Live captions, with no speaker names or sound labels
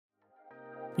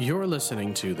You're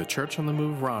listening to the Church on the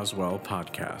Move Roswell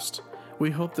podcast. We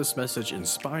hope this message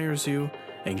inspires you,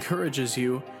 encourages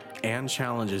you, and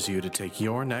challenges you to take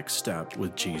your next step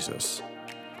with Jesus.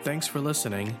 Thanks for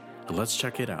listening. Let's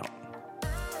check it out.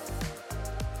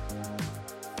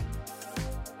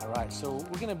 All right, so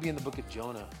we're going to be in the book of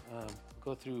Jonah.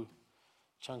 Go through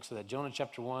chunks of that. Jonah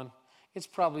chapter 1. It's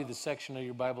probably the section of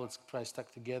your Bible that's probably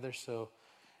stuck together, so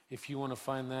if you want to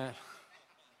find that,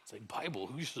 it's like, Bible,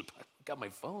 who should have got my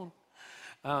phone?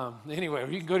 Anyway,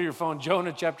 you can go to your phone,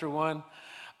 Jonah chapter 1.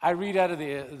 I read out of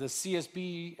the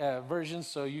CSB version,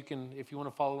 so you can, if you want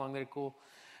to follow along there, cool.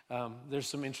 There's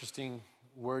some interesting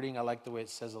wording. I like the way it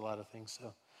says a lot of things.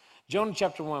 So, Jonah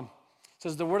chapter 1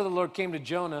 says, the word of the Lord came to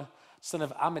Jonah, son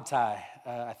of Amittai.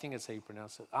 I think that's how you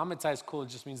pronounce it. Amittai is cool. It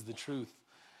just means the truth,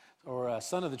 or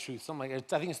son of the truth, something like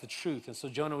that. I think it's the truth, and so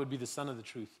Jonah would be the son of the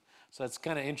truth. So that's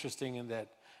kind of interesting in that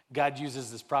God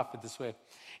uses this prophet this way.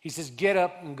 He says, get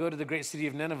up and go to the great city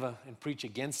of Nineveh and preach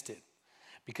against it,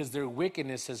 because their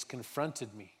wickedness has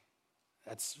confronted me.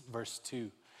 That's verse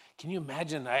 2. Can you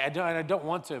imagine? I don't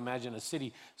want to imagine a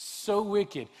city so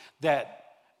wicked that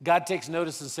God takes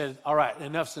notice and says, all right,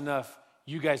 enough's enough.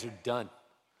 You guys are done.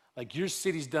 Like, your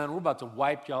city's done. We're about to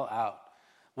wipe y'all out.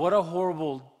 What a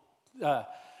horrible,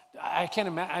 I can't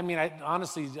imagine. I mean, I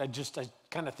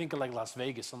kind of think of like Las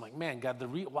Vegas. I'm like, man, God,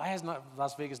 why has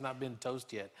Las Vegas not been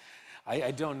toast yet?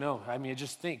 I don't know. I mean, I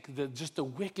just think just the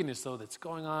wickedness, though, that's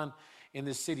going on in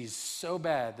this city is so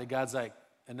bad that God's like,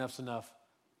 enough's enough.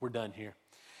 We're done here.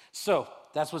 So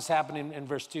that's what's happening in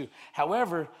verse 2.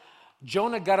 However,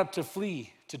 Jonah got up to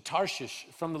flee to Tarshish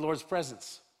from the Lord's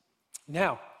presence.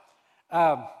 Now,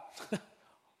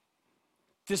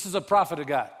 this is a prophet of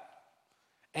God,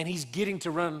 and he's getting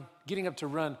up to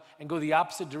run and go the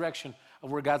opposite direction of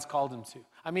where God's called him to.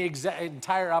 I mean,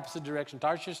 entire opposite direction.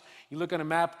 Tarshish, you look on a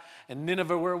map, and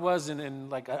Nineveh, where it was, and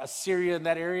like Assyria in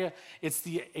that area, it's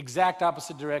the exact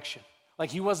opposite direction. Like,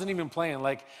 he wasn't even playing.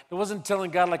 Like, it wasn't telling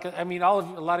God, like, I mean, a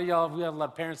lot of y'all, we have a lot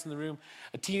of parents in the room.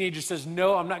 A teenager says,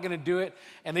 no, I'm not going to do it,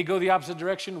 and they go the opposite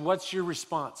direction. What's your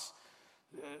response?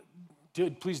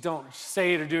 Dude, please don't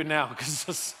say it or do it now,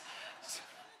 because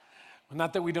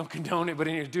not that we don't condone it, but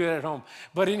anyway, do it at home.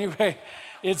 But anyway,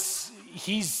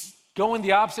 he's going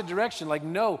the opposite direction, like,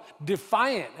 no,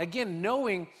 defiant. Again,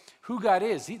 knowing who God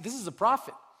is. This is a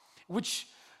prophet, which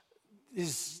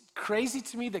is crazy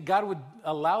to me that God would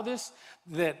allow this,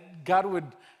 that God would,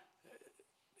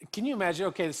 can you imagine?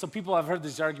 Okay, so people have heard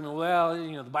this argument, well,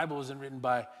 the Bible wasn't written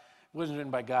by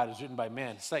God, it was written by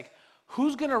man. It's like,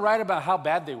 who's going to write about how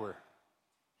bad they were?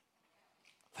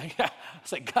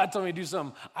 It's like, God told me to do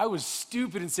something. I was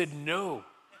stupid and said no.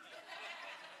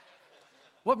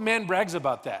 What man brags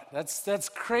about that? That's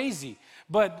crazy.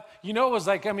 But it was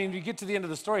like, I mean, you get to the end of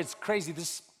the story, it's crazy.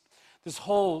 This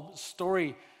whole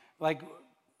story, like,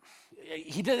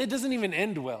 it doesn't even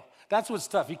end well. That's what's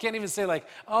tough. You can't even say like,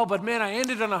 oh, but man, I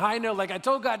ended on a high note. Like, I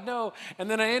told God no, and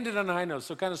then I ended on a high note.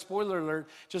 So kind of spoiler alert,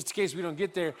 just in case we don't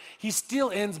get there, he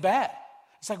still ends bad.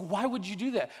 It's like, why would you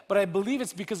do that? But I believe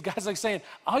it's because God's like saying,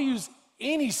 I'll use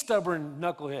any stubborn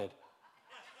knucklehead.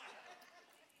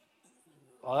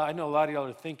 Well, I know a lot of y'all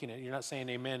are thinking it. You're not saying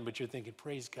amen, but you're thinking,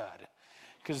 praise God,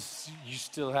 because you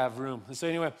still have room. So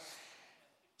anyway,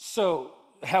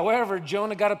 however,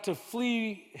 Jonah got up to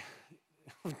flee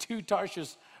to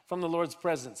Tarshish from the Lord's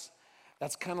presence.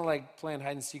 That's kind of like playing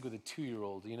hide and seek with a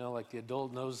 2-year-old, like the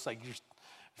adult knows, like, your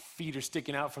feet are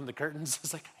sticking out from the curtains.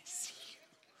 It's like, I see you.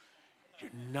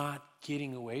 You're not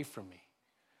getting away from me.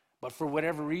 But for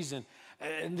whatever reason,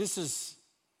 and this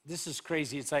is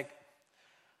crazy. It's like,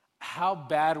 how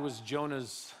bad was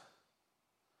Jonah's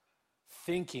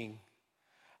thinking?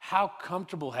 How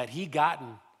comfortable had he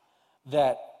gotten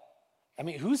that, I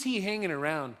mean, who's he hanging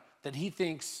around that he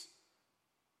thinks,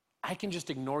 I can just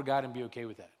ignore God and be okay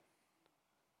with that?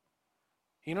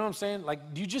 You know what I'm saying?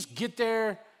 Like, do you just get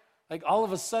there, like, all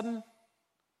of a sudden?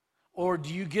 Or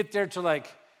do you get there to, like,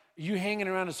 you hanging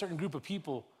around a certain group of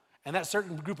people, and that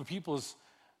certain group of people is,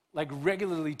 like,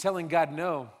 regularly telling God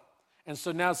no? And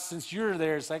so now, since you're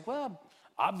there, it's like, well,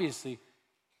 obviously,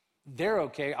 they're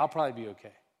okay. I'll probably be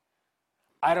okay.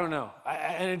 I don't know.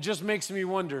 And it just makes me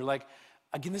wonder, like,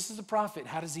 again, this is a prophet.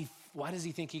 Why does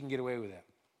he think he can get away with that?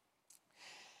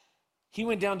 He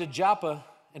went down to Joppa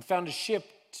and found a ship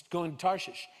going to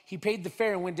Tarshish. He paid the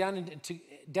fare and went down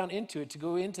into it to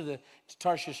go to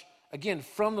Tarshish, again,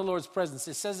 from the Lord's presence.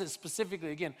 It says it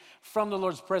specifically, again, from the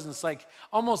Lord's presence. Like,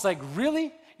 almost like,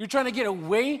 really? You're trying to get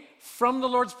away from the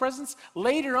Lord's presence?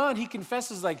 Later on, he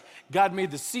confesses, like, God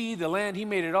made the sea, the land, he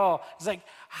made it all. It's like,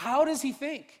 how does he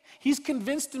think? He's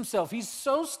convinced himself. He's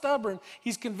so stubborn,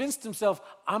 he's convinced himself,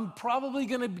 I'm probably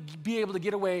going to be able to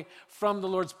get away from the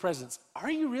Lord's presence.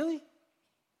 Are you really?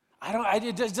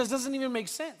 It doesn't even make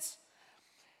sense.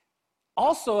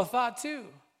 Also, a thought too.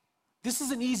 This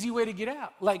is an easy way to get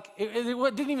out. Like, it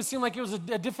didn't even seem like it was a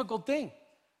difficult thing.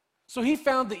 So he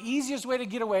found the easiest way to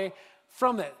get away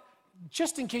from that.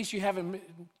 Just in case you haven't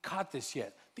caught this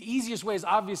yet, the easiest way is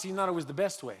obviously not always the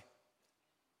best way.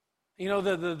 You know,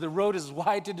 the road is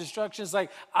wide to destruction. It's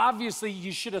like, obviously,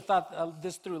 you should have thought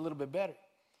this through a little bit better.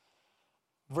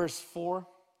 Verse 4,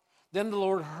 then the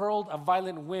Lord hurled a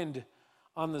violent wind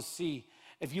on the sea.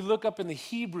 If you look up in the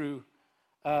Hebrew,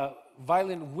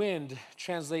 violent wind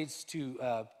translates to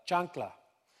chancla.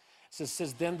 So it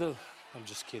says, I'm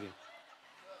just kidding.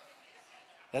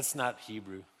 That's not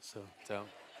Hebrew, so don't.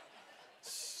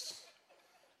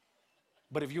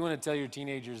 But if you want to tell your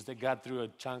teenagers that God threw a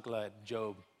chancla at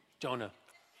Jonah,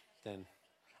 then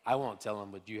I won't tell them,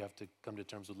 but you have to come to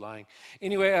terms with lying.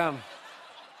 Anyway,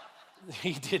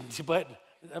 he didn't, but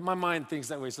my mind thinks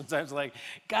that way sometimes. Like,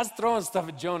 God's throwing stuff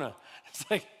at Jonah. It's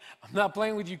like, I'm not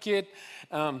playing with you, kid.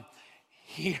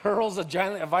 He hurls a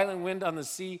violent wind on the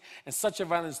sea, and such a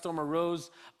violent storm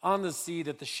arose on the sea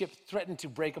that the ship threatened to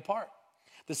break apart.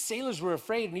 The sailors were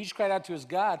afraid, and each cried out to his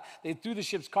God. They threw the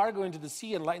ship's cargo into the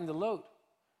sea and lightened the load.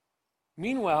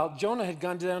 Meanwhile, Jonah had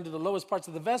gone down to the lowest parts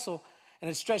of the vessel and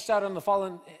had stretched out on the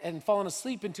fallen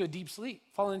asleep into a deep sleep.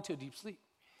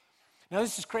 Now,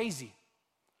 this is crazy.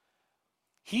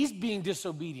 He's being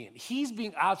disobedient. He's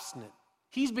being obstinate.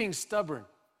 He's being stubborn.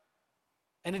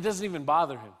 And it doesn't even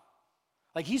bother him.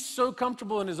 Like, he's so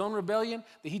comfortable in his own rebellion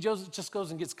that he just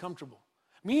goes and gets comfortable.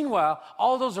 Meanwhile,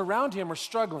 all those around him are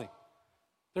struggling.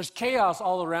 There's chaos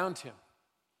all around him.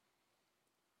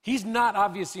 He's not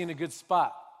obviously in a good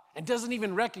spot and doesn't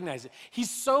even recognize it. He's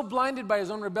so blinded by his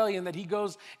own rebellion that he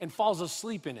goes and falls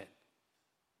asleep in it.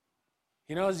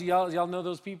 You know, y'all know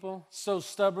those people? So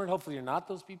stubborn. Hopefully you're not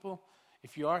those people.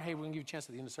 If you are, hey, we're going to give you a chance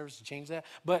at the end of the service to change that.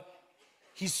 But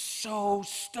he's so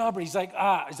stubborn. He's like,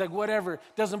 whatever.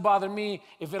 Doesn't bother me.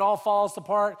 If it all falls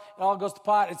apart, it all goes to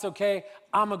pot, it's okay.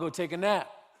 I'm going to go take a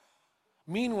nap.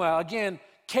 Meanwhile, again,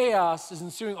 chaos is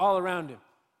ensuing all around him.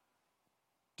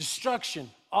 Destruction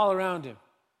all around him.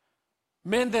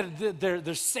 Men that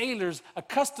they're sailors,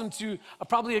 accustomed to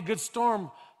probably a good storm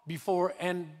before,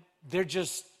 and they're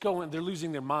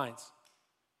losing their minds.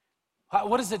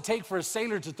 What does it take for a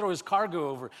sailor to throw his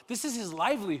cargo over? This is his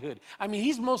livelihood. I mean,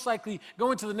 he's most likely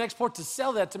going to the next port to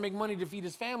sell that to make money to feed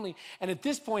his family. And at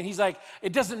this point, he's like,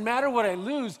 it doesn't matter what I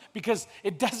lose because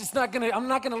I'm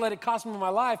not gonna let it cost me my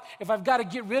life if I've got to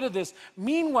get rid of this.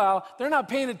 Meanwhile, they're not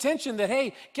paying attention that,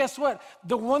 hey, guess what?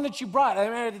 The one that you brought, I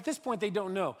mean, at this point, they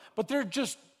don't know. But they're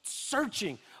just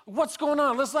searching. What's going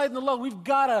on? Let's lighten the load. We've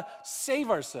got to save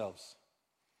ourselves.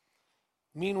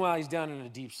 Meanwhile, he's down in a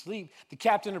deep sleep. The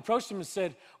captain approached him and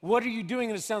said, what are you doing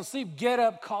in a sound sleep? Get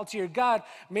up, call to your God.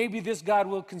 Maybe this God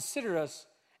will consider us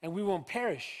and we won't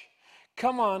perish.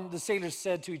 Come on, the sailors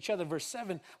said to each other, verse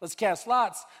 7, let's cast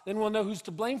lots. Then we'll know who's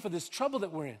to blame for this trouble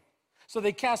that we're in. So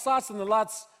they cast lots, and the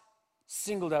lots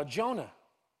singled out Jonah.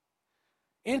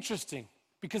 Interesting,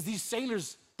 because these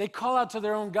sailors, they call out to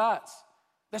their own gods.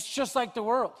 That's just like the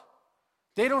world.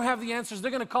 They don't have the answers. They're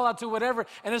going to call out to whatever.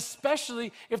 And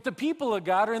especially if the people of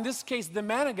God, or in this case, the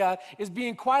man of God, is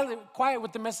being quiet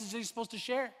with the message that he's supposed to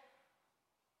share.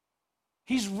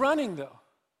 He's running, though.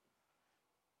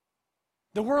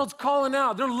 The world's calling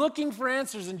out. They're looking for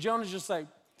answers. And Jonah's just like,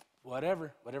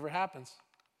 whatever happens.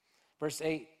 Verse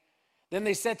 8. Then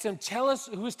they said to him, tell us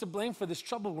who is to blame for this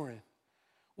trouble we're in.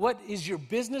 What is your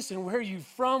business and where are you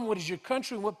from? What is your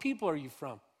country and what people are you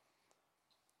from?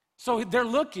 So they're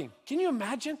looking. Can you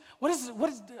imagine?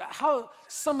 How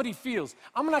somebody feels?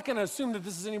 I'm not going to assume that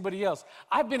this is anybody else.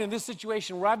 I've been in this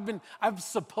situation where I'm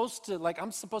supposed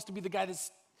to be the guy that's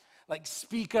like,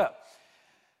 speak up.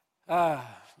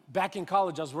 Back in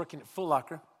college, I was working at Foot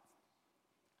Locker.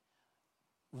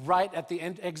 Right at the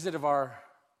exit of our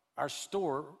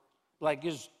store, like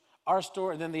is our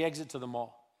store and then the exit to the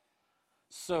mall.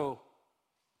 So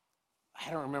I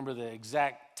don't remember the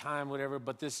exact time, whatever,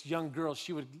 but this young girl,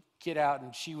 she would get out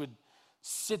and she would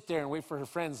sit there and wait for her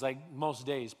friends like most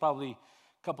days. Probably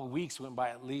a couple of weeks went by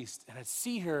at least. And I'd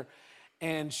see her,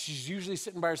 and she's usually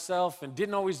sitting by herself and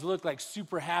didn't always look like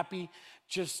super happy.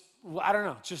 Just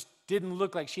didn't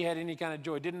look like she had any kind of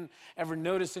joy. Didn't ever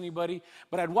notice anybody.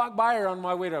 But I'd walk by her on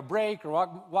my way to a break or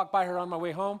walk by her on my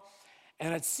way home.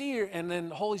 And I'd see her, and then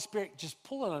the Holy Spirit just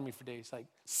pulling on me for days. Like,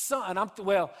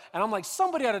 I'm like,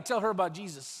 somebody ought to tell her about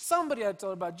Jesus. Somebody ought to tell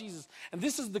her about Jesus. And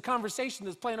this is the conversation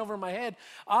that's playing over in my head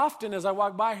often as I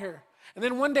walk by her. And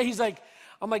then one day he's like,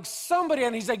 I'm like, somebody,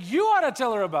 and he's like, you ought to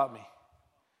tell her about me.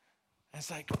 And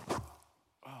it's like,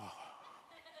 oh.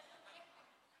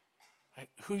 Like,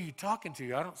 who are you talking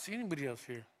to? I don't see anybody else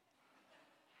here.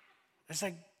 It's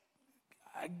like,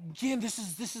 again, this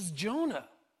is Jonah.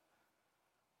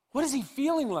 What is he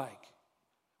feeling like?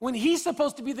 When he's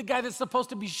supposed to be the guy that's supposed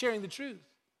to be sharing the truth.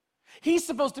 He's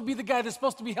supposed to be the guy that's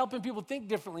supposed to be helping people think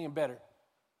differently and better.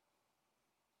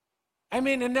 I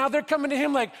mean, and now they're coming to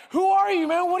him like, who are you,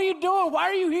 man? What are you doing? Why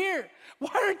are you here?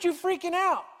 Why aren't you freaking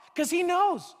out? Because he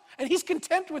knows, and he's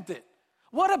content with it.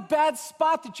 What a bad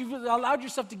spot that you've allowed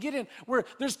yourself to get in, where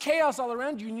there's chaos all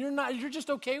around you, and you're just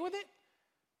okay with it?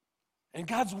 And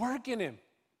God's working him.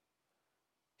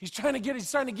 He's trying to get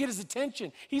his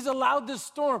attention. He's allowed this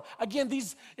storm. Again,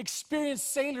 these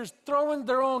experienced sailors throwing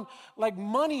their own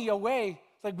money away.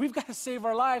 It's like, we've got to save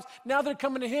our lives. Now they're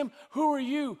coming to him. Who are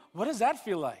you? What does that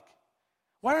feel like?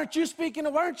 Why aren't you speaking?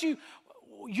 Why aren't you?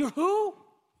 You're who?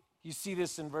 You see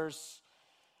this in verse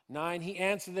 9. He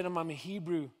answered them, I'm a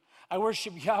Hebrew. I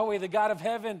worship Yahweh, the God of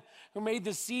heaven, who made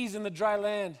the seas and the dry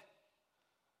land.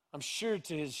 I'm sure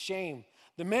to his shame.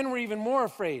 The men were even more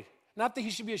afraid. Not that he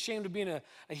should be ashamed of being a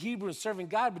Hebrew and serving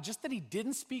God, but just that he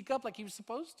didn't speak up like he was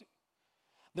supposed to.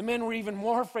 The men were even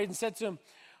more afraid and said to him,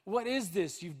 what is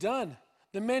this you've done?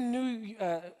 The men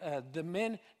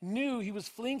knew he was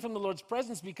fleeing from the Lord's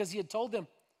presence because he had told them.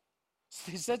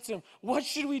 So they said to him, what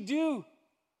should we do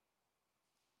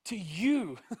to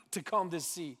you to calm this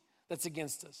sea that's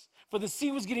against us? For the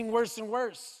sea was getting worse and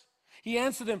worse. He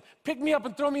answered them, pick me up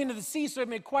and throw me into the sea so it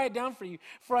may quiet down for you.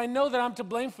 For I know that I'm to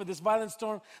blame for this violent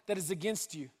storm that is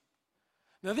against you.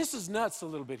 Now this is nuts a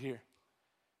little bit here.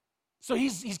 So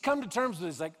he's come to terms with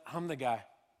it. He's like, I'm the guy.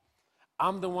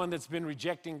 I'm the one that's been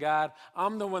rejecting God.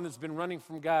 I'm the one that's been running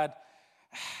from God.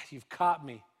 You've caught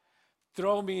me.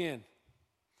 Throw me in.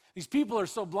 These people are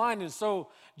so blind and so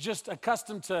just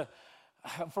accustomed to,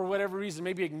 for whatever reason,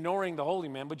 maybe ignoring the holy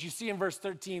man. But you see in verse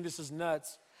 13, this is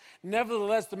nuts.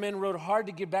 Nevertheless, the men rowed hard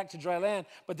to get back to dry land,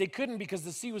 but they couldn't because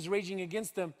the sea was raging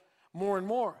against them more and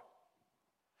more.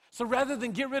 So rather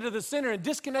than get rid of the sinner and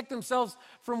disconnect themselves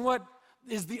from what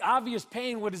is the obvious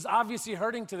pain, what is obviously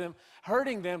hurting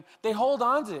them, they hold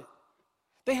on to it.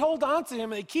 They hold on to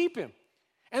him and they keep him.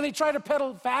 And they try to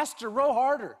pedal faster, row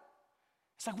harder.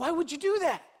 It's like, why would you do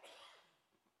that?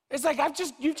 It's like,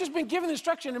 you've just been given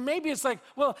instruction, and maybe it's like,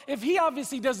 well, if he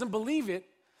obviously doesn't believe it,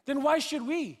 then why should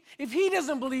we? If he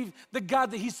doesn't believe the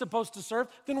God that he's supposed to serve,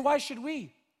 then why should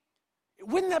we?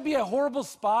 Wouldn't that be a horrible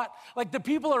spot? Like the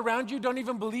people around you don't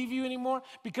even believe you anymore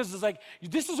because it's like,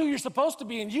 this is who you're supposed to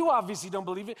be and you obviously don't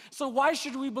believe it, so why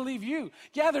should we believe you?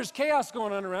 Yeah, there's chaos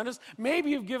going on around us.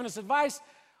 Maybe you've given us advice.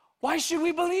 Why should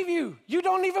we believe you? You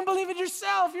don't even believe it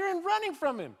yourself. You're in running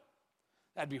from him.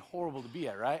 That'd be horrible to be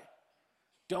at, right?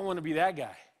 Don't want to be that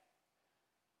guy.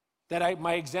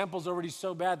 My example's already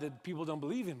so bad that people don't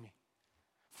believe in me.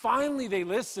 Finally, they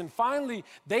listen. Finally,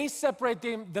 they separate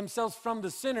themselves from the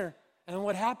sinner. And then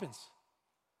what happens?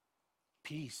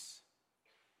 Peace.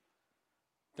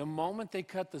 The moment they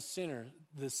cut the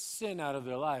sin out of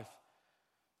their life,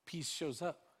 peace shows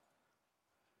up.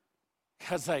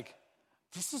 God's like,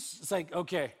 it's like,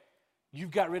 okay,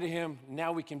 you've got rid of him.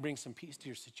 Now we can bring some peace to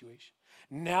your situation.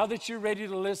 Now that you're ready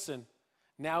to listen,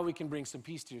 now we can bring some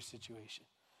peace to your situation.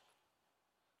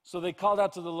 So they called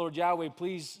out to the Lord, Yahweh,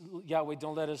 please, Yahweh,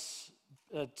 don't let us,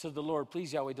 to the Lord,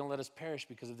 please, Yahweh, don't let us perish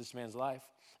because of this man's life.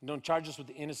 And don't charge us with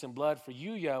the innocent blood, for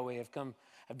you, Yahweh,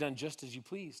 have done just as you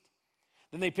pleased.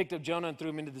 Then they picked up Jonah and threw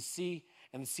him into the sea,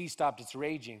 and the sea stopped its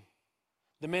raging.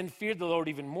 The men feared the Lord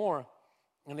even more,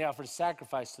 and they offered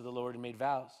sacrifice to the Lord and made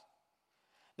vows.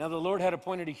 Now the Lord had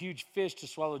appointed a huge fish to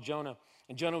swallow Jonah,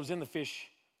 and Jonah was in the fish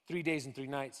 3 days and 3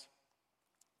 nights.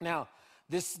 Now,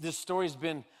 this story's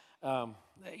been, some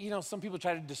people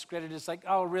try to discredit it. It's like,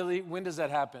 oh, really? When does that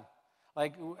happen?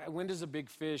 Like, when does a big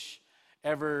fish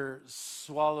ever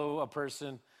swallow a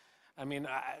person? I mean,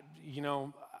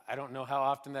 I don't know how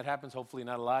often that happens. Hopefully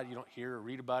not a lot. You don't hear or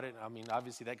read about it. I mean,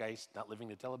 obviously that guy's not living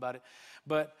to tell about it.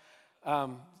 But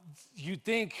you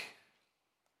think,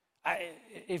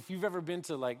 if you've ever been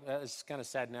to it's kind of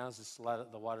sad now, it's a lot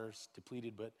of the water's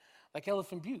depleted, but like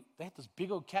Elephant Butte, they had this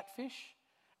big old catfish,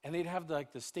 and they'd have the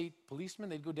state policemen,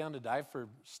 they'd go down to dive for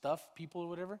stuff, people or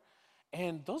whatever,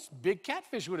 and those big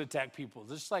catfish would attack people.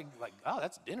 It's just like, oh,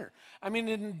 that's dinner. I mean,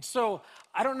 and so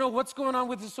I don't know what's going on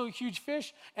with this so huge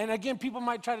fish. And again, people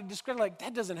might try to discredit,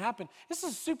 that doesn't happen. This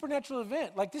is a supernatural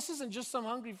event. This isn't just some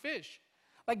hungry fish.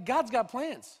 God's got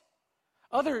plans.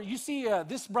 You see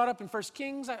this brought up in 1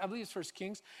 Kings, I believe it's 1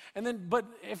 Kings. And then, but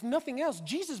if nothing else,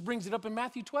 Jesus brings it up in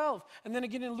Matthew 12. And then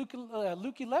again in Luke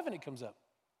 11 it comes up.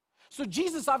 So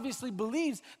Jesus obviously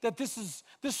believes that this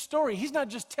story, he's not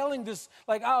just telling this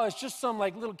like, oh, it's just some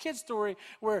like little kid story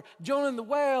where Jonah and the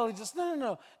whale,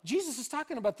 no. Jesus is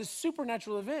talking about this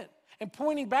supernatural event and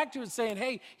pointing back to it saying,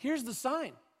 hey, here's the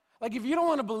sign. Like if you don't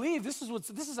want to believe, this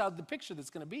is how the picture that's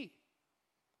going to be.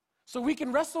 So we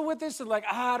can wrestle with this and like,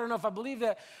 I don't know if I believe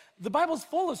that. The Bible's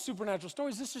full of supernatural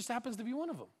stories. This just happens to be one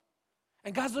of them.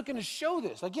 And God's looking to show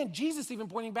this. Again, Jesus even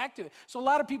pointing back to it. So a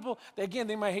lot of people, again,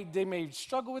 they may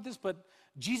struggle with this, but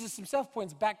Jesus himself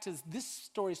points back to this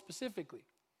story specifically.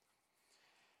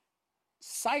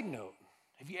 Side note,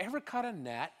 have you ever caught a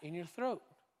gnat in your throat?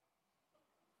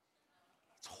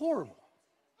 It's horrible.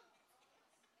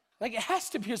 Like it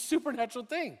has to be a supernatural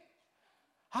thing.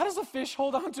 How does a fish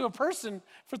hold on to a person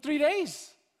for 3 days?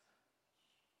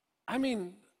 I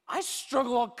mean, I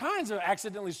struggle all kinds of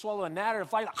accidentally swallow a gnat or a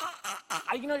fly.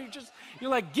 You're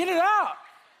like, get it out.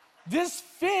 This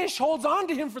fish holds on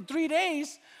to him for 3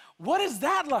 days. What is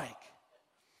that like?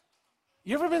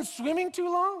 You ever been swimming too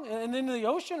long and in the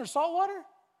ocean or salt water?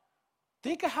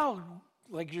 Think of how,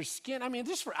 like your skin,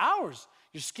 just for hours,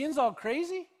 your skin's all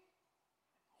crazy.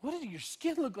 What did your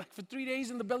skin look like for 3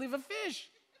 days in the belly of a fish?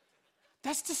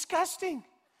 That's disgusting.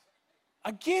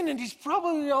 Again, and he's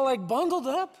probably all like bundled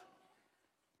up,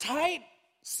 tight.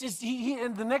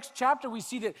 In the next chapter, we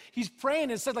see that he's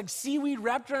praying and said like seaweed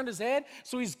wrapped around his head.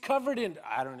 So he's covered in,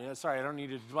 I don't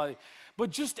need to, but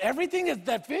just everything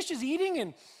that fish is eating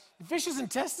and the fish's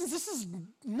intestines, this is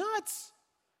nuts.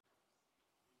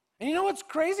 And you know what's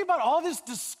crazy about all this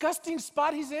disgusting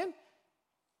spot he's in?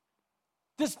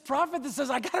 This prophet that says,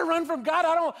 I got to run from God.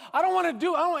 I don't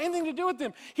want anything to do with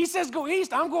him. He says, go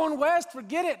east. I'm going west.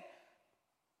 Forget it.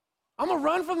 I'm going to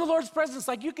run from the Lord's presence.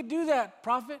 Like you could do that,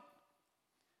 prophet.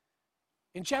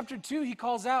 In chapter 2, he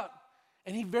calls out,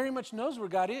 and he very much knows where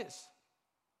God is.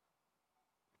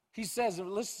 He says,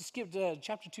 let's skip to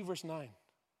chapter 2, verse 9.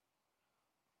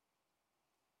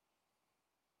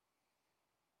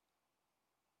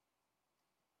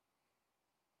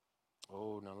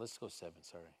 Oh, no, let's go 7,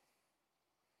 sorry.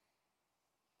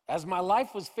 As my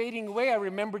life was fading away, I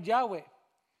remembered Yahweh.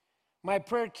 My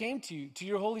prayer came to you, to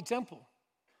your holy temple.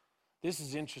 This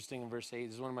is interesting in verse 8.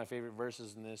 This is one of my favorite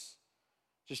verses in this.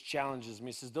 Just challenges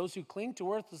me. It says, those who cling to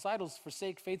worthless idols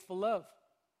forsake faithful love.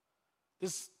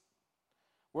 This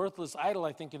worthless idol,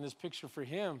 I think, in this picture for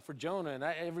him, for Jonah, and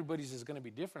everybody's is going to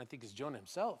be different, I think, is Jonah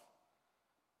himself.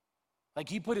 Like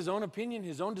he put his own opinion,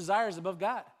 his own desires above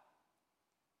God.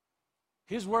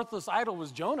 His worthless idol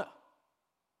was Jonah.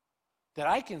 That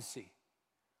I can see.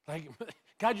 Like,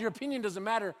 God, your opinion doesn't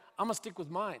matter. I'm going to stick with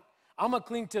mine. I'm going to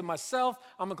cling to myself.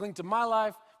 I'm going to cling to my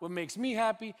life, what makes me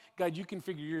happy. God, you can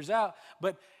figure yours out.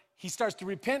 But he starts to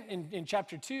repent in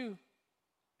chapter 2.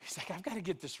 He's like, I've got to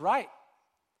get this right.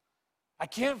 I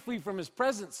can't flee from his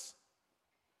presence.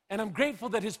 And I'm grateful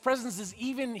that his presence is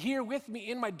even here with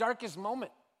me in my darkest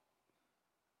moment.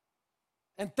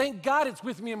 And thank God it's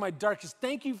with me in my darkest.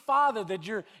 Thank you, Father, that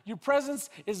your presence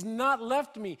has not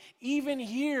left me. Even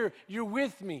here, you're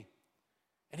with me.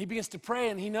 And he begins to pray,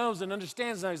 and he knows and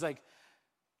understands now. He's like,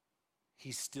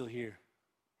 he's still here.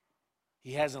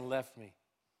 He hasn't left me.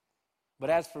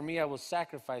 But as for me, I will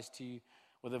sacrifice to you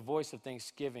with a voice of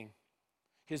thanksgiving.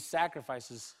 His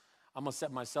sacrifices, I'm going to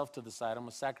set myself to the side. I'm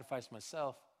going to sacrifice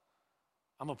myself.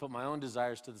 I'm going to put my own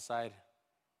desires to the side.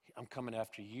 I'm coming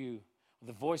after you. With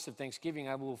the voice of thanksgiving,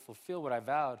 I will fulfill what I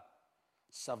vowed.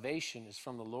 Salvation is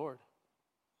from the Lord.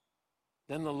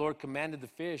 Then the Lord commanded the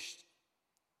fish,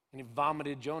 and he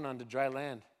vomited Jonah onto dry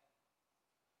land.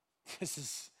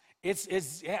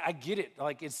 I get it.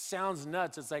 Like, it sounds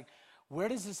nuts. It's like, where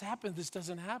does this happen? This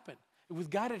doesn't happen. With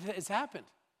God, it's happened.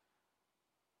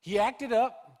 He acted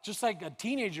up just like a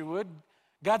teenager would.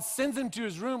 God sends him to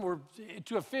his room or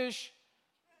to a fish.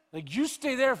 Like, you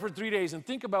stay there for 3 days and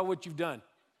think about what you've done.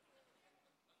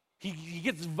 He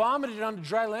gets vomited onto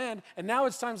dry land, and now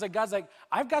it's times like God's like,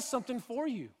 I've got something for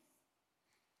you.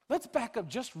 Let's back up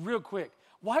just real quick.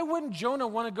 Why wouldn't Jonah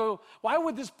want to go? Why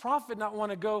would this prophet not want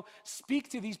to go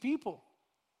speak to these people?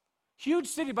 Huge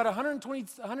city, about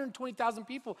 120,000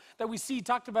 people that we see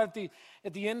talked about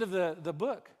at the end of the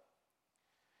book.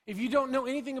 If you don't know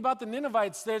anything about the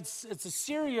Ninevites, it's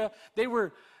Assyria. They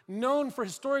were known for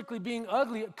historically being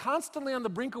ugly, constantly on the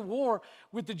brink of war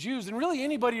with the Jews and really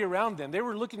anybody around them. They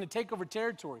were looking to take over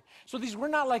territory. So these were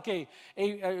not like a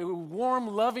warm,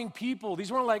 loving people.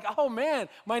 These weren't like, oh man,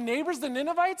 my neighbors, the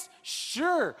Ninevites?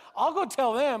 Sure, I'll go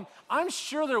tell them. I'm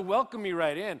sure they'll welcome me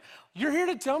right in. You're here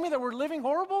to tell me that we're living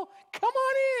horrible? Come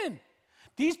on in.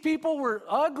 These people were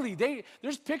ugly.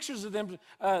 There's pictures of them,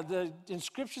 the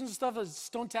inscriptions and stuff, the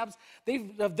stone tablets,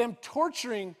 of them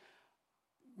torturing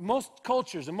most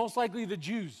cultures, and most likely the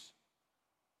Jews.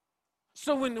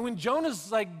 So when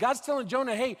Jonah's like, God's telling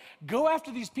Jonah, hey, go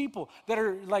after these people that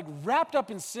are like wrapped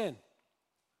up in sin.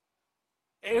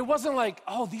 It wasn't like,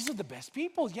 oh, these are the best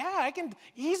people. Yeah, I can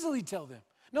easily tell them.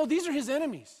 No, these are his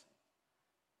enemies.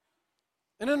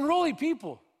 And unruly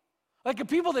people. Like a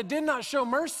people that did not show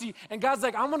mercy. And God's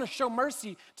like, I'm going to show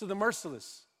mercy to the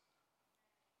merciless.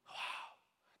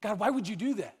 Wow. God, why would you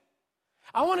do that?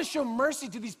 I want to show mercy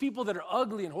to these people that are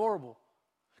ugly and horrible.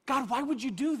 God, why would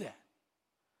you do that?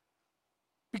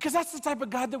 Because that's the type of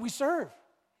God that we serve.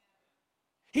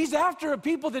 He's after a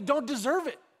people that don't deserve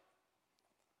it.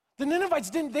 The Ninevites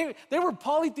didn't, they were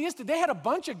polytheistic. They had a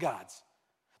bunch of gods.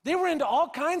 They were into all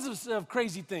kinds of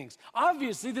crazy things.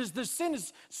 Obviously, their sin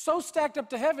is so stacked up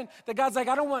to heaven that God's like,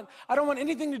 I don't want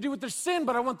anything to do with their sin,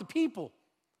 but I want the people.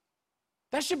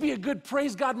 That should be a good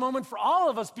praise God moment for all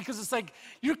of us, because it's like,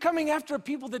 you're coming after a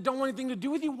people that don't want anything to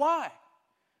do with you. Why?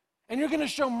 And you're going to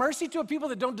show mercy to a people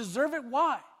that don't deserve it.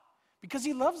 Why? Because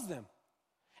he loves them.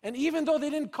 And even though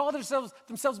they didn't call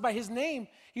themselves by his name,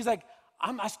 he's like,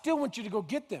 I still want you to go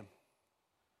get them.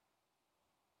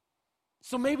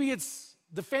 So maybe it's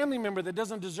the family member that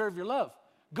doesn't deserve your love.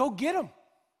 Go get them.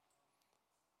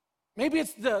 Maybe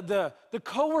it's the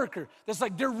coworker that's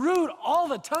like, they're rude all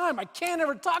the time. I can't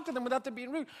ever talk to them without them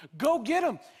being rude. Go get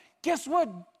them. Guess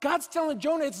what? God's telling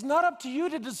Jonah, it's not up to you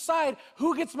to decide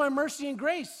who gets my mercy and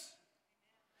grace.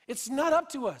 It's not up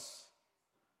to us.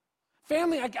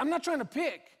 Family, I'm not trying to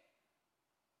pick,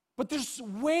 but there's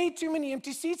way too many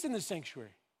empty seats in this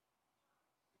sanctuary.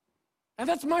 And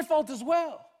that's my fault as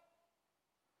well.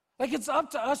 Like, it's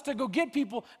up to us to go get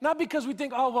people, not because we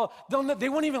think, oh, well, they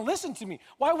won't even listen to me.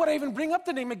 Why would I even bring up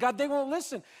the name of God? They won't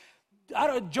listen.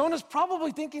 Jonah's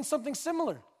probably thinking something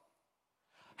similar.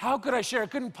 How could I share? I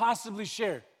couldn't possibly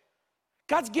share.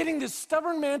 God's getting this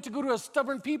stubborn man to go to a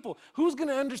stubborn people. Who's going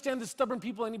to understand this stubborn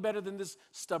people any better than this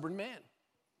stubborn man?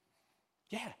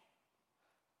 Yeah.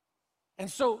 And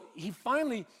so he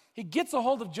gets a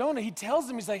hold of Jonah. He tells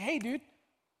him, he's like, hey, dude,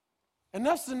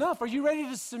 enough's enough. Are you ready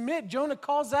to submit? Jonah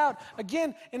calls out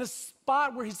again in a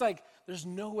spot where he's like, there's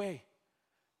no way.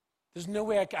 There's no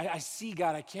way I see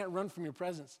God. I can't run from your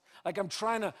presence. Like I'm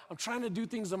trying to do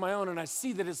things on my own, and I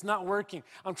see that it's not working.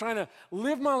 I'm trying to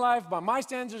live my life by my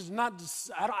standards.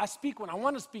 I speak when I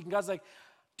want to speak. And God's like,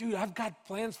 dude, I've got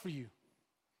plans for you.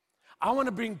 I want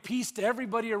to bring peace to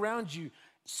everybody around you,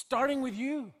 starting with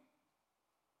you.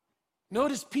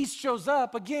 Notice peace shows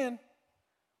up again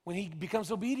when he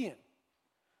becomes obedient.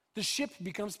 The ship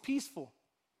becomes peaceful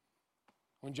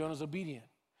when Jonah's obedient.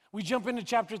 We jump into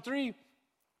chapter 3.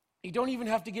 You don't even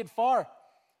have to get far.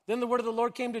 Then the word of the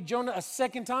Lord came to Jonah a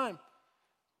second time.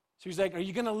 So he's like, are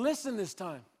you going to listen this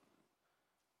time?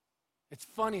 It's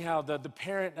funny how the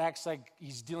parent acts like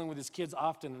he's dealing with his kids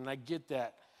often, and I get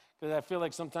that. Because I feel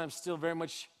like sometimes still very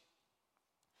much,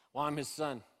 well, I'm his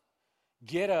son.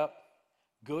 Get up,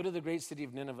 go to the great city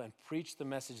of Nineveh, and preach the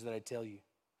message that I tell you.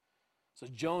 So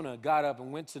Jonah got up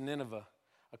and went to Nineveh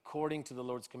according to the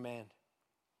Lord's command.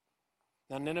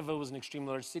 Now Nineveh was an extremely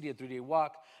large city, a 3-day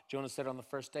walk. Jonah set on the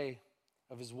first day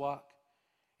of his walk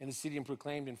in the city and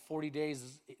proclaimed, in 40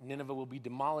 days Nineveh will be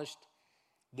demolished.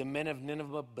 The men of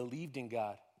Nineveh believed in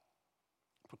God,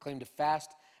 proclaimed a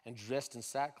fast, and dressed in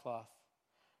sackcloth,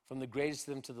 from the greatest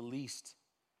of them to the least.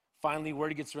 Finally,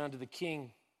 word gets around to the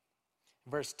king.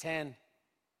 Verse 10,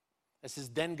 it says,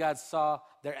 then God saw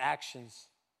their actions,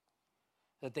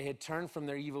 that they had turned from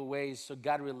their evil ways, so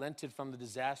God relented from the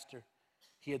disaster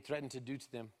he had threatened to do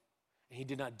to them, and he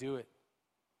did not do it.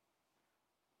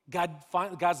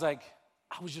 God's like,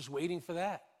 I was just waiting for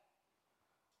that.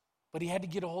 But he had to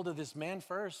get a hold of this man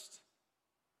first.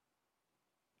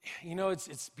 You know,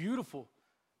 it's beautiful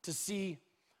to see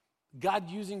God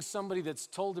using somebody that's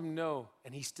told him no,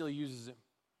 and he still uses him.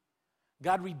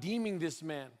 God redeeming this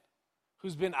man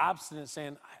who's been obstinate,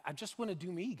 saying, I just want to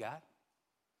do me, God.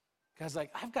 God's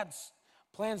like, I've got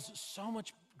plans so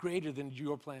much greater than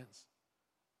your plans.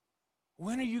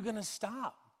 When are you going to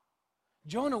stop?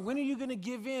 Jonah, when are you going to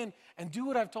give in and do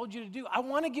what I've told you to do? I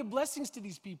want to give blessings to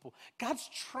these people. God's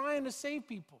trying to save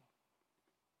people.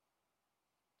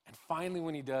 And finally,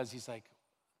 when he does, he's like,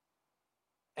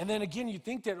 and then again, you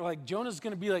think that like Jonah's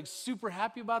going to be like super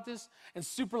happy about this and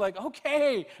super like,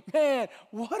 okay, man,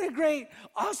 what a great,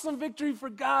 awesome victory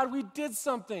for God. We did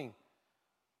something.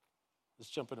 Let's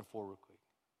jump into 4 real quick.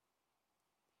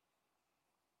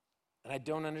 And I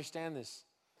don't understand this.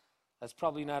 That's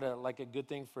probably not a good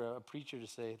thing for a preacher to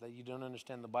say, that you don't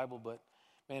understand the Bible, but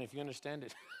man, if you understand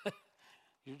it,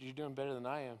 you're doing better than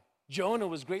I am. Jonah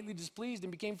was greatly displeased and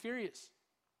became furious.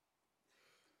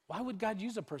 Why would God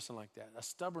use a person like that? A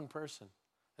stubborn person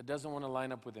that doesn't want to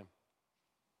line up with him?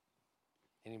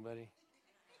 Anybody?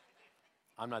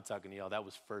 I'm not talking to y'all. That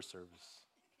was first service.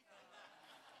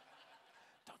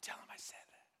 Don't tell him I said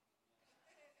that.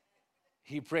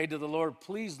 He prayed to the Lord,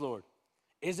 please, Lord,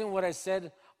 isn't what I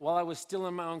said while I was still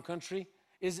in my own country?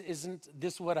 Isn't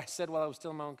this what I said while I was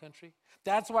still in my own country?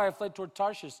 That's why I fled toward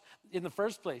Tarshish in the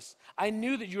first place. I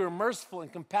knew that you were a merciful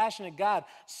and compassionate God,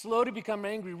 slow to become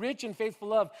angry, rich in faithful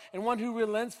love, and one who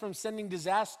relents from sending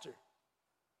disaster.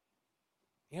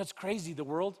 You know, it's crazy, the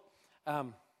world.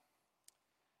 And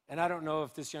I don't know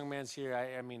if this young man's here.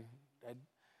 I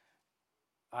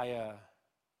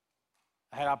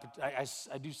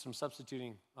do some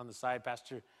substituting on the side.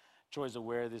 Pastor Troy's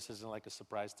aware this isn't like a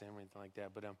surprise to him or anything like that.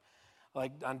 But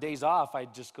like on days off, I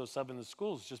just go sub in the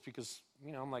schools just because,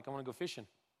 you know, I'm like, I want to go fishing.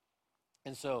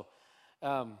 And so,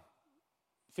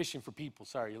 fishing for people.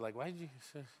 Sorry, you're like, why did you?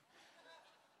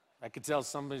 I could tell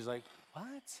somebody's like,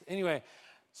 what? Anyway,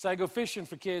 so I go fishing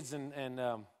for kids and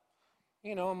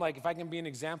you know, I'm like, if I can be an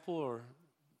example or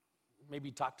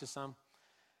maybe talk to some.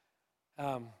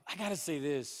 I got to say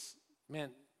this,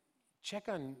 man, check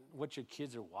on what your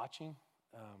kids are watching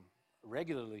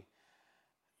regularly.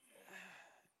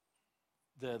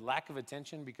 The lack of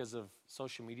attention because of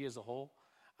social media as a whole.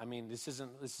 I mean, this is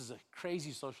a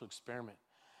crazy social experiment.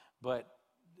 But,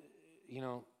 you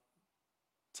know,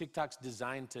 TikTok's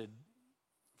designed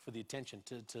for the attention,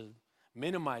 to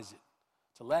minimize it,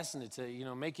 to lessen it, to, you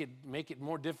know, make it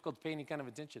more difficult to pay any kind of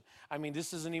attention. I mean,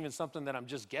 this isn't even something that I'm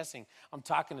just guessing. I'm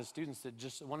talking to students that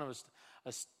just, one of us,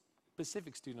 a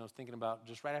specific student I was thinking about,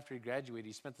 just right after he graduated,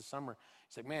 he spent the summer,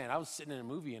 he's like, man, I was sitting in a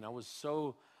movie and I was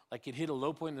so, like it hit a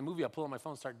low point in the movie. I pull out my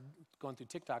phone, start going through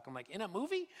TikTok. I'm like, in a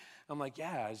movie? I'm like,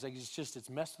 yeah. It's like, it's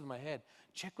messed with my head.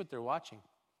 Check what they're watching.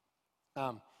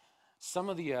 Some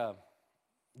of the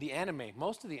anime,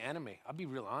 most of the anime, I'll be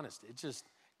real honest, it's just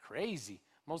crazy.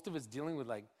 Most of it's dealing with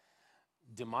like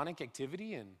demonic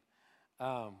activity and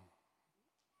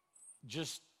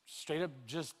just straight up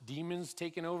just demons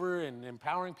taking over and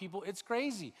empowering people. It's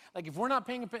crazy. Like if we're not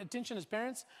paying attention as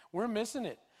parents, we're missing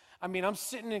it. I mean, I'm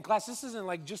sitting in class. This isn't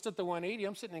like just at the 180.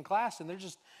 I'm sitting in class and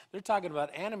they're talking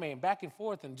about anime and back and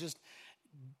forth and just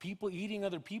people eating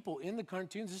other people in the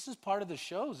cartoons. This is part of the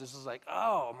shows. This is like,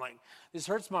 oh, I'm like, this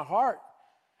hurts my heart.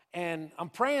 And I'm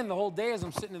praying the whole day as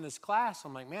I'm sitting in this class.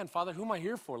 I'm like, man, Father, who am I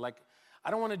here for? Like, I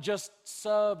don't want to just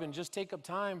sub and just take up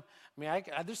time. I mean,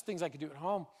 there's things I could do at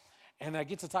home. And I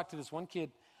get to talk to this one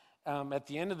kid at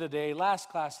the end of the day, last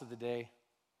class of the day.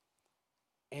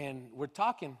 And we're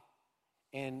talking.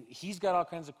 And he's got all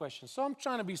kinds of questions. So I'm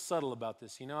trying to be subtle about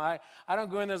this. You know, I don't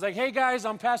go in there. It's like, hey, guys,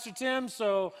 I'm Pastor Tim,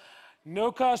 so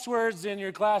no cuss words in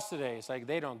your class today. It's like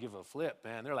they don't give a flip,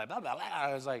 man. They're like, blah, blah,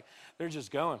 blah. It's like they're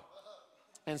just going.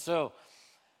 And so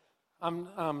I'm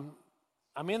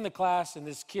in the class, and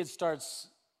this kid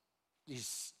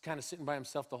he's kind of sitting by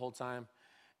himself the whole time.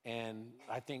 And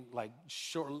I think like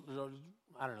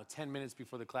 10 minutes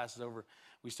before the class is over,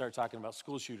 we start talking about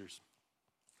school shooters.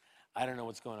 I don't know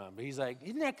what's going on. But he's like,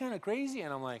 isn't that kind of crazy?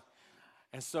 And I'm like,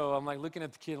 looking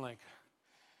at the kid like,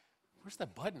 where's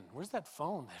that button? Where's that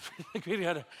phone?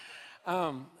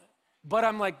 But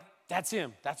I'm like, that's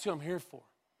him. That's who I'm here for.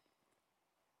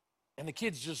 And the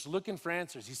kid's just looking for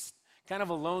answers. He's kind of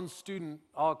a lone student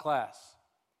all class.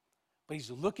 But he's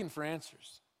looking for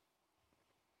answers.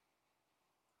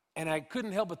 And I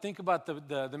couldn't help but think about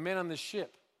the men on the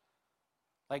ship.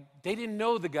 Like, they didn't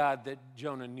know the God that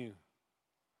Jonah knew.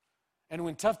 And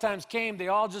when tough times came, they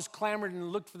all just clamored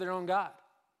and looked for their own God.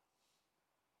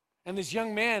 And this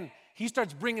young man, he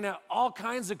starts bringing out all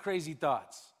kinds of crazy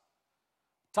thoughts,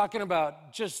 talking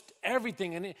about just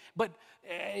everything. But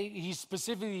he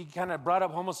specifically kind of brought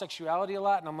up homosexuality a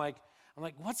lot. And I'm like,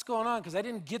 what's going on? Because I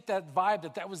didn't get that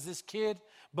vibe that was this kid,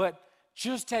 but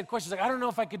just had questions. Like, I don't know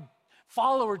if I could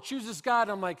follow or choose this God.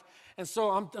 And so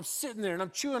I'm sitting there and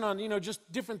I'm chewing on, just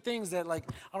different things that like,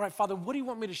 all right, Father, what do you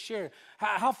want me to share?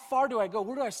 How far do I go?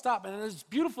 Where do I stop? And as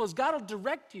beautiful as God will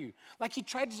direct you. Like he's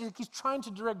trying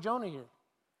to direct Jonah here.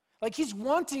 Like he's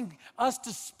wanting us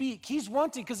to speak. He's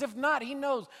wanting, because if not, he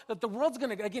knows that the world's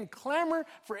going to, again, clamor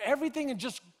for everything and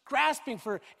just grasping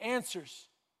for answers.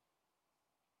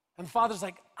 And the Father's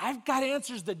like, I've got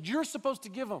answers that you're supposed to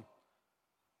give him.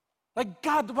 Like,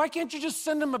 God, why can't you just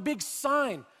send him a big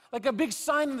sign? Like a big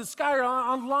sign in the sky or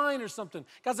online or something.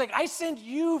 God's like, I sent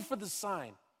you for the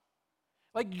sign.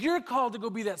 Like, you're called to go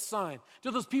be that sign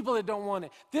to those people that don't want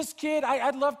it. This kid,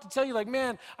 I'd love to tell you, like,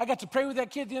 man, I got to pray with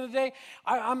that kid the other day.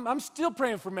 I'm still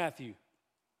praying for Matthew.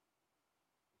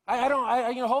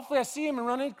 Hopefully I see him and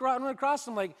run across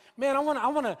him. Like, man, I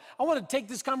want to take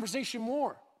this conversation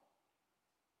more.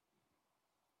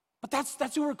 But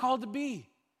that's who we're called to be.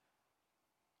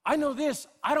 I know this.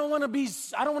 I don't want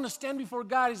to stand before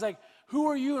God. He's like, Who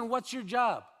are you and what's your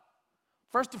job?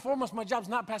 First and foremost, my job's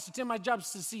not Pastor Tim. My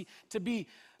job's to be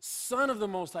son of the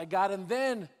Most High God, and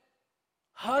then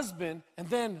husband, and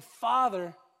then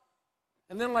father,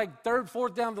 and then like third,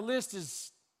 fourth down the list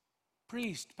is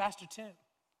priest, Pastor Tim.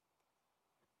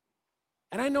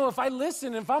 And I know if I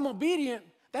listen, if I'm obedient,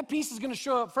 that peace is going to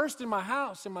show up first in my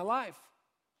house, in my life.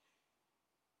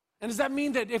 And does that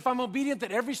mean that if I'm obedient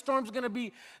that every storm's going to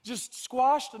be just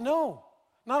squashed? No,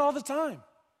 not all the time.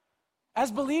 As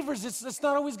believers, it's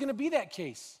not always going to be that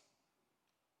case.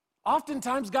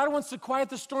 Oftentimes, God wants to quiet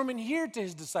the storm in here to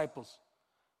his disciples.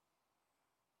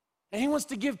 And he wants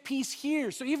to give peace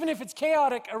here. So even if it's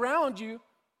chaotic around you,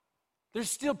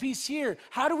 there's still peace here.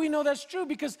 How do we know that's true?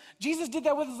 Because Jesus did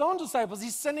that with his own disciples.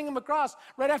 He's sending them across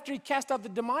right after he cast out the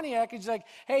demoniac. He's like,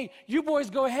 hey, you boys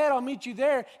go ahead. I'll meet you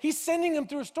there. He's sending them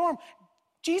through a storm.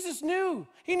 Jesus knew.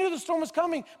 He knew the storm was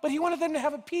coming, but he wanted them to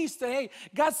have a peace that, hey,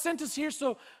 God sent us here,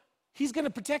 so he's going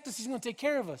to protect us. He's going to take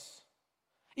care of us.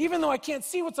 Even though I can't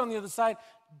see what's on the other side,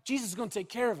 Jesus is going to take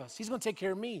care of us. He's going to take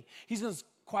care of me. He's going to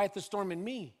quiet the storm in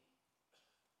me.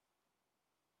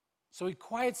 So he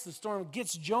quiets the storm,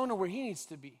 gets Jonah where he needs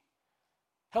to be.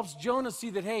 Helps Jonah see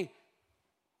that, hey,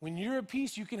 when you're at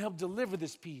peace, you can help deliver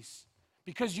this peace.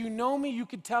 Because you know me, you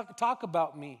can talk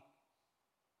about me.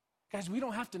 Guys, we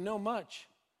don't have to know much.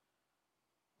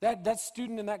 That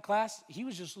student in that class, he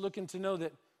was just looking to know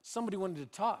that somebody wanted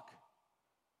to talk.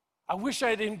 I wish I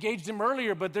had engaged him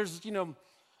earlier, but there's,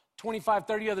 25,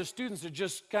 30 other students that are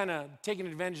just kind of taking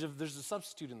advantage of, there's a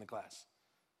substitute in the class.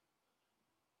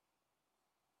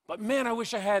 But man, I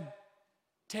wish I had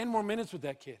 10 more minutes with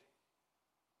that kid.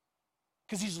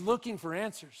 Because he's looking for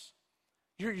answers.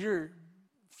 Your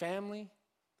family,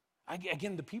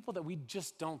 again, the people that we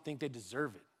just don't think they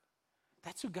deserve it.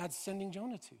 That's who God's sending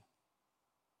Jonah to.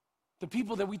 The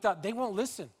people that we thought they won't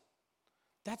listen.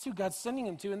 That's who God's sending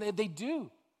him to, and they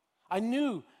do. I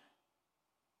knew,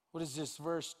 what is this,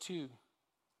 verse 2?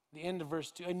 The end of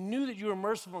verse 2. I knew that you were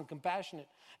merciful and compassionate.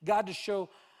 God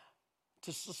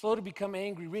to slow to become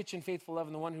angry, rich in faithful love,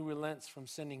 and the one who relents from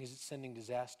sending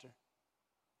disaster.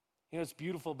 It's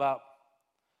beautiful about,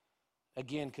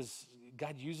 again, because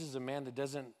God uses a man that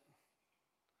doesn't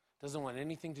want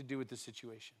anything to do with the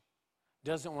situation,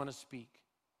 doesn't want to speak,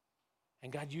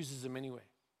 and God uses him anyway.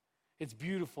 It's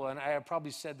beautiful, and I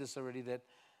probably said this already,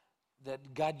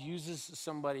 that God uses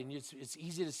somebody, and it's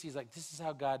easy to see, it's like, this is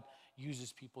how God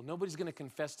uses people. Nobody's going to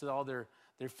confess to all their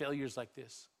failures like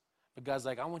this. But God's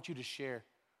like, I want you to share.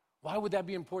 Why would that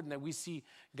be important that we see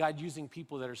God using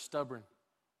people that are stubborn?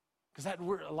 Because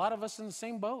we're a lot of us in the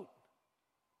same boat.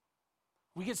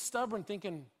 We get stubborn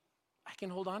thinking, I can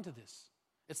hold on to this.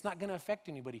 It's not going to affect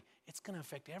anybody. It's going to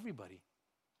affect everybody.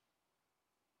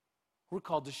 We're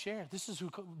called to share. This is who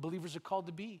believers are called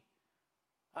to be.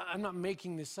 I'm not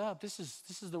making this up. This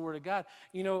is the word of God.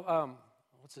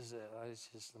 What's his?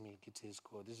 Let me get to his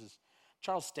quote. This is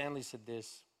Charles Stanley said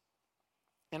this.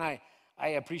 And I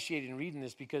appreciated reading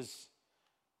this because,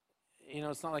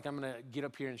 it's not like I'm going to get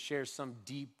up here and share some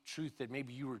deep truth that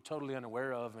maybe you were totally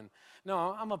unaware of. And no,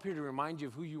 I'm up here to remind you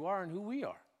of who you are and who we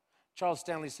are. Charles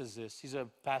Stanley says this. He's a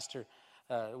pastor,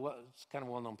 it's kind of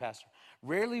a well-known pastor.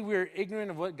 Rarely we're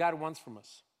ignorant of what God wants from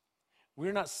us.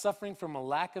 We're not suffering from a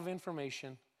lack of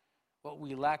information. What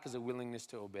we lack is a willingness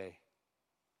to obey.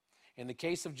 In the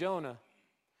case of Jonah,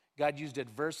 God used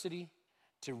adversity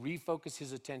to refocus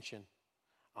his attention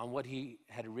on what he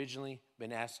had originally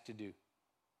been asked to do.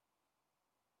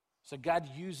 So God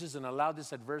uses and allowed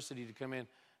this adversity to come in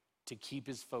to keep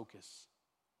his focus.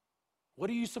 What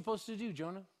are you supposed to do,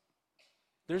 Jonah?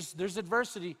 There's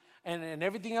adversity and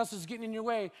everything else is getting in your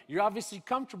way. You're obviously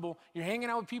comfortable. You're hanging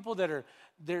out with people that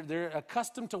they're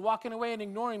accustomed to walking away and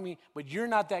ignoring me, but you're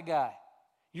not that guy.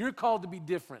 You're called to be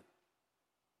different.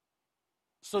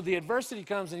 So the adversity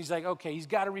comes and he's like, okay, he's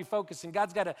got to refocus and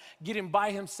God's got to get him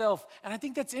by himself. And I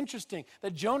think that's interesting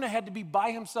that Jonah had to be by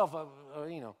himself,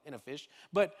 in a fish,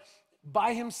 but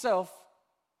by himself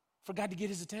for God to get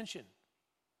his attention.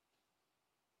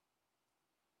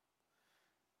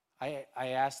 I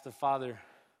asked the Father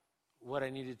what I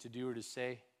needed to do or to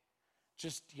say.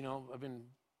 Just, I've been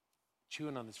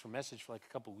chewing on this for message for like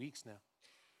a couple weeks now.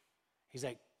 He's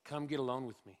like, come get alone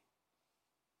with me.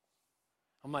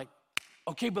 I'm like,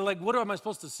 okay, but what am I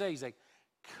supposed to say? He's like,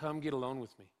 come get alone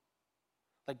with me.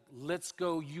 Let's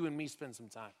go, you and me, spend some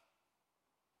time.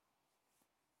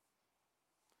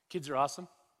 Kids are awesome.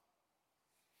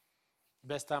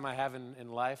 Best time I have in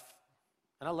life.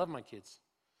 And I love my kids.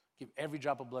 Give every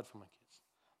drop of blood for my kids.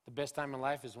 The best time in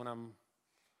life is when I'm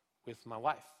with my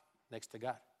wife next to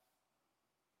God.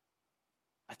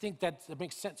 I think that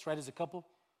makes sense, right, as a couple?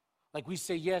 Like we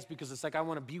say yes because it's like I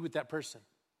want to be with that person.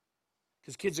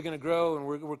 Because kids are going to grow and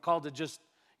we're called to just,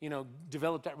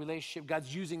 develop that relationship.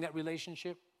 God's using that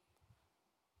relationship.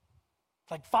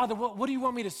 Like, Father, what do you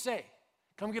want me to say?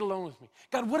 Come get alone with me.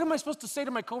 God, what am I supposed to say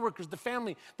to my coworkers, the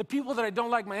family, the people that I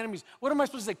don't like, my enemies? What am I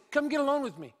supposed to say? Come get alone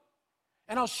with me.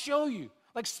 And I'll show you.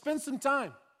 Like, spend some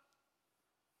time.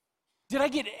 Did I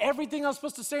get everything I was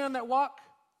supposed to say on that walk?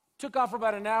 Took off for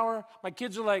about an hour. My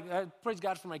kids are like, praise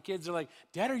God for my kids. They're like,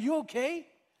 Dad, are you okay?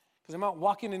 Because I'm out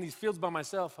walking in these fields by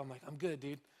myself. I'm like, I'm good,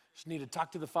 dude. Just need to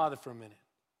talk to the Father for a minute.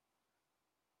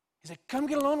 He's like, come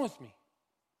get alone with me.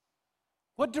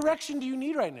 What direction do you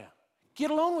need right now? Get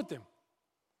alone with them.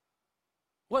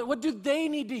 What do they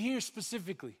need to hear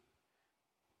specifically?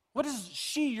 What does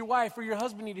she, your wife, or your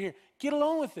husband need to hear? Get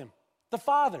alone with them. The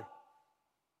Father.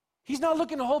 He's not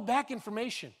looking to hold back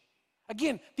information.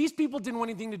 Again, these people didn't want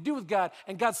anything to do with God,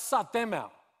 and God sought them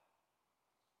out.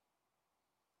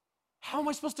 How am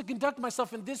I supposed to conduct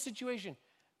myself in this situation?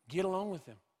 Get along with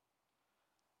them.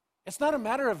 It's not a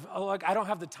matter of, I don't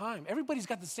have the time. Everybody's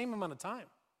got the same amount of time.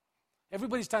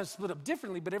 Everybody's time is split up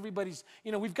differently, but everybody's,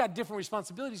 we've got different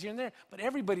responsibilities here and there, but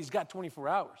everybody's got 24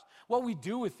 hours. What we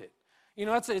do with it.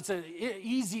 It's an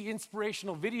easy,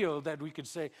 inspirational video that we could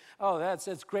say, oh,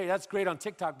 that's great. That's great on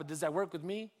TikTok, but does that work with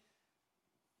me?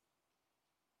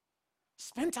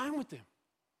 Spend time with them.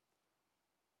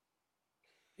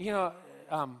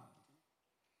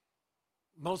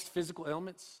 Most physical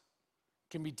ailments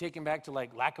can be taken back to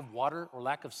like lack of water or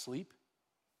lack of sleep.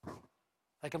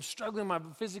 Like I'm struggling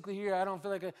physically here. I don't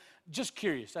feel like just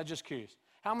curious. I'm just curious.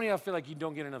 How many of y'all feel like you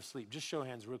don't get enough sleep? Just show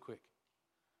hands real quick.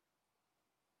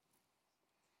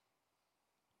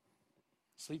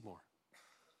 Sleep more.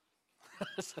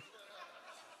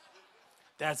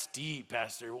 That's deep,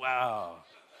 Pastor. Wow.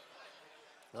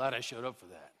 Glad I showed up for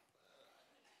that.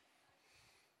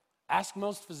 Ask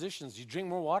most physicians, you drink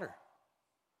more water.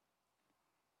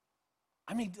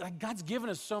 I mean, like God's given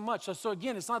us so much. So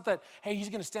again, it's not that, hey, he's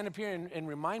going to stand up here and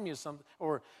remind me of something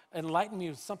or enlighten me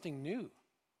of something new.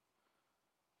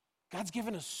 God's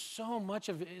given us so much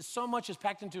of it. So much is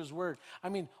packed into his word. I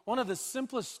mean, one of the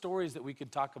simplest stories that we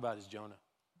could talk about is Jonah.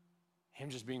 Him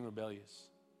just being rebellious.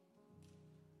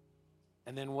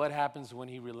 And then what happens when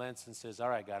he relents and says, all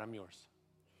right, God, I'm yours.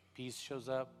 Peace shows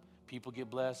up. People get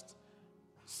blessed.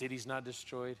 City's not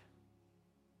destroyed.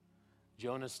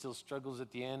 Jonah still struggles at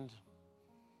the end.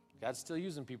 God's still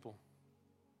using people.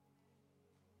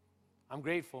 I'm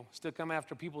grateful. Still come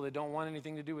after people that don't want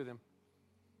anything to do with him.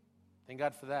 Thank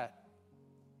God for that.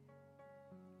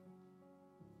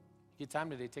 Get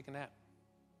time today, take a nap.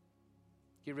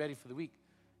 Get ready for the week.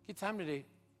 Get time today.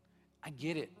 I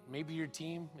get it. Maybe your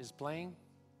team is playing.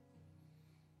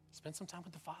 Spend some time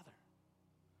with the Father.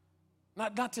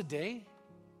 Not today.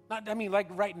 Like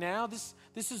right now. This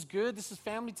is good. This is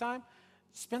family time.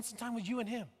 Spend some time with you and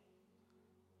him.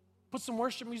 Put some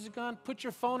worship music on. Put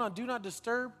your phone on Do Not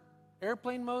Disturb.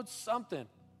 Airplane mode, something.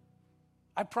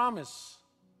 I promise.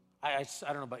 I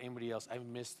don't know about anybody else. I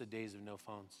miss the days of no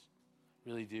phones.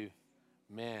 Really do.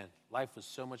 Man, life was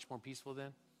so much more peaceful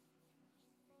then.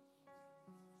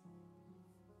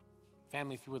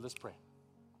 Family, if you would, let's pray.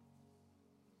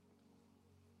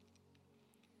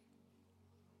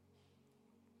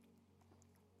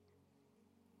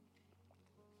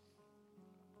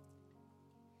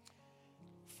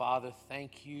 Father,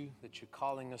 thank you that you're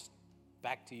calling us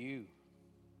back to you.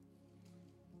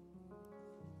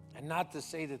 And not to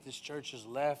say that this church has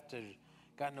left or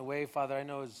gotten away, Father. I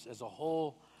know as a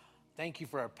whole, thank you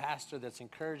for our pastor that's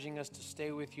encouraging us to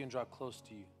stay with you and draw close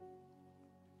to you.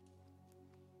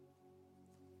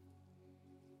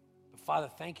 But Father,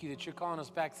 thank you that you're calling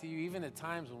us back to you even at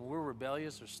times when we're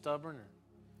rebellious or stubborn or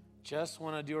just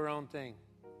want to do our own thing.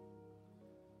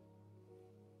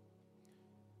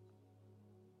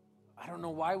 I don't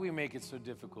know why we make it so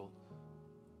difficult.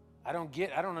 I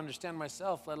don't understand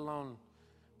myself, let alone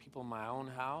people in my own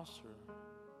house or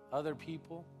other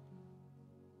people.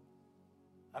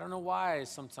 I don't know why I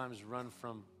sometimes run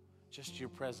from just your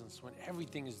presence when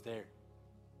everything is there.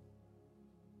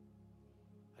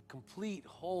 A complete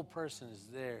whole person is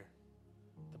there.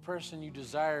 The person you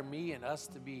desire me and us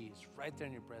to be is right there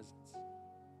in your presence.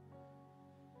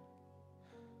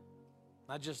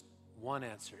 Not just one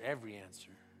answer, every answer.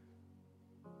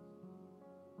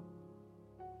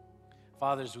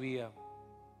 Father, as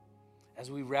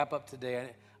we wrap up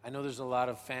today, I know there's a lot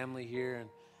of family here and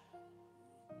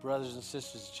brothers and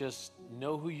sisters just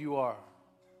know who you are.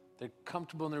 They're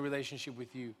comfortable in their relationship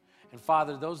with you. And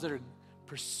Father, those that are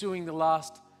pursuing the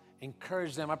lost,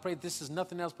 encourage them. I pray this is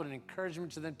nothing else but an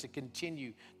encouragement to them to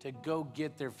continue to go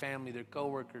get their family, their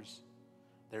coworkers,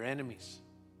 their enemies.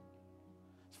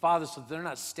 Father, so they're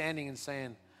not standing and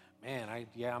saying, man,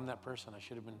 I'm that person. I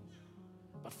should have been.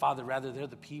 But Father, rather, they're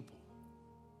the people.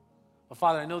 But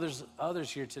Father, I know there's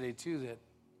others here today too that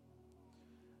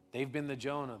they've been the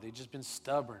Jonah. They've just been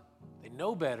stubborn. They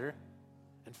know better.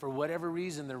 And for whatever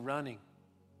reason, they're running.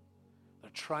 They're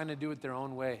trying to do it their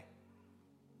own way.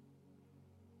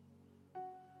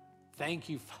 Thank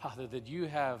you, Father, that you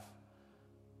have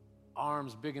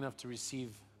arms big enough to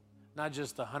receive not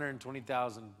just the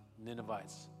 120,000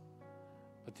 Ninevites,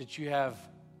 but that you have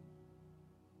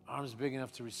arms big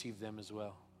enough to receive them as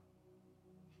well.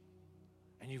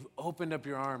 And you've opened up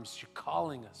your arms. You're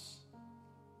calling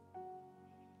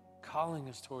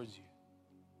us towards you.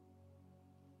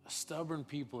 A stubborn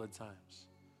people at times,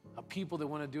 a people that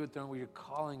want to do it their own way. You're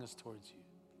calling us towards you.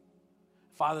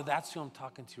 Father, that's who I'm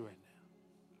talking to right now.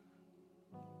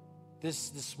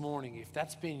 This morning, if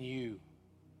that's been you,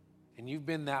 and you've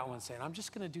been that one saying, I'm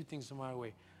just going to do things in my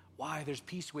way. Why? There's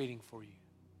peace waiting for you.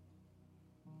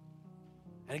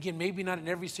 And again, maybe not in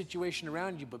every situation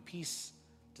around you, but peace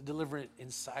to deliver it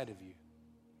inside of you.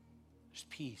 There's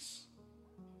peace.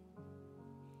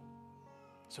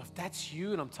 So if that's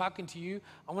you and I'm talking to you,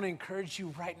 I want to encourage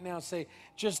you right now. Say,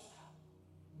 just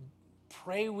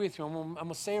pray with you. I'm going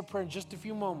to say a prayer in just a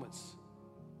few moments.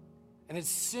 And it's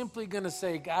simply going to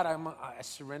say, God, I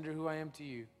surrender who I am to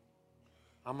you.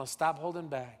 I'm going to stop holding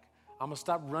back. I'm going to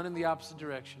stop running the opposite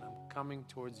direction. I'm coming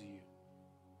towards you.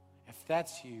 If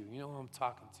that's you, you know who I'm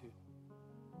talking to.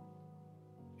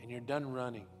 And you're done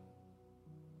running.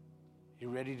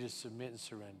 You're ready to submit and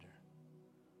surrender.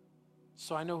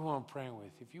 So I know who I'm praying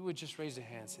with. If you would just raise a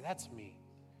hand and say, that's me.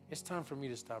 It's time for me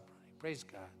to stop running. Praise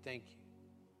God. Thank you.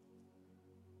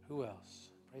 Who else?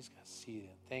 Praise God. See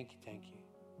them. Thank you. Thank you.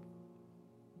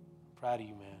 Proud of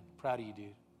you, man. Proud of you,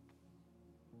 dude.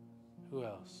 Who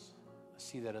else? I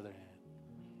see that other hand.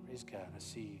 Praise God. I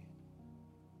see you.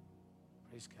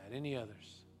 Praise God. Any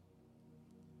others?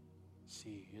 See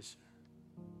you. Yes, sir.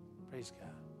 Praise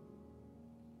God.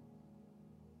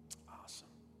 Awesome.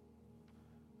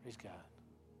 Praise God.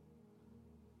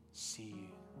 See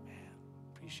you. Man,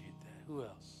 appreciate that. Who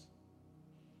else?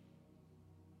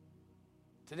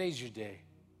 Today's your day.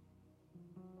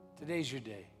 Today's your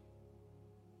day.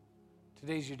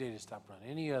 Today's your day to stop running.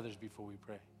 Any others before we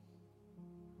pray?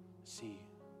 See you.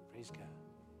 Praise God.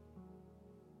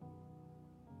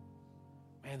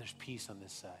 Man, there's peace on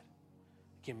this side.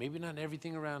 Again, maybe not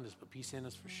everything around us, but peace in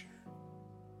us for sure.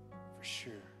 For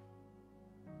sure.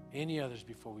 Any others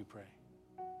before we pray?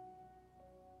 I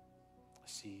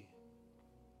see you.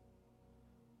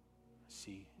 I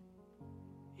see you.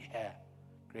 Yeah,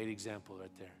 great example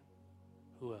right there.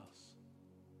 Who else?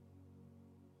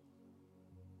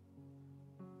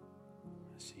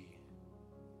 I see you.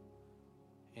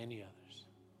 Any others?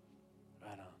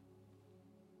 Right on.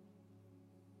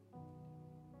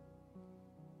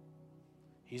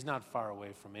 He's not far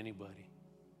away from anybody.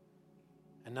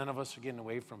 And none of us are getting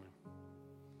away from him.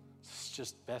 It's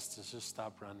just best to just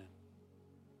stop running.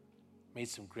 Made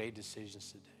some great decisions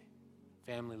today.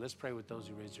 Family, let's pray with those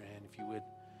who raised their hand. If you would,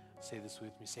 say this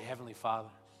with me. Say, Heavenly Father,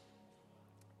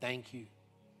 thank you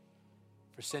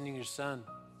for sending your son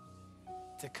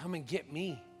to come and get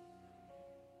me.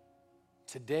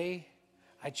 Today,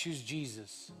 I choose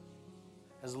Jesus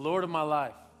as the Lord of my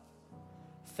life.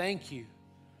 Thank you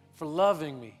for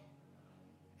loving me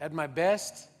at my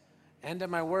best and at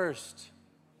my worst.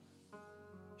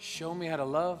 Show me how to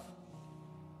love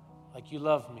like you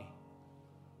love me.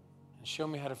 And show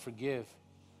me how to forgive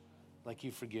like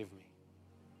you forgive me.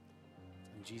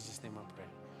 In Jesus' name I pray.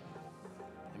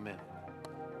 Amen.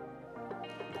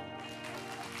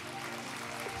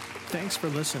 Thanks for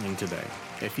listening today.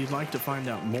 If you'd like to find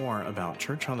out more about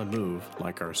Church on the Move,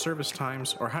 like our service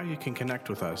times or how you can connect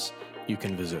with us, you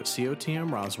can visit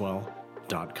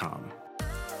cotmroswell.com.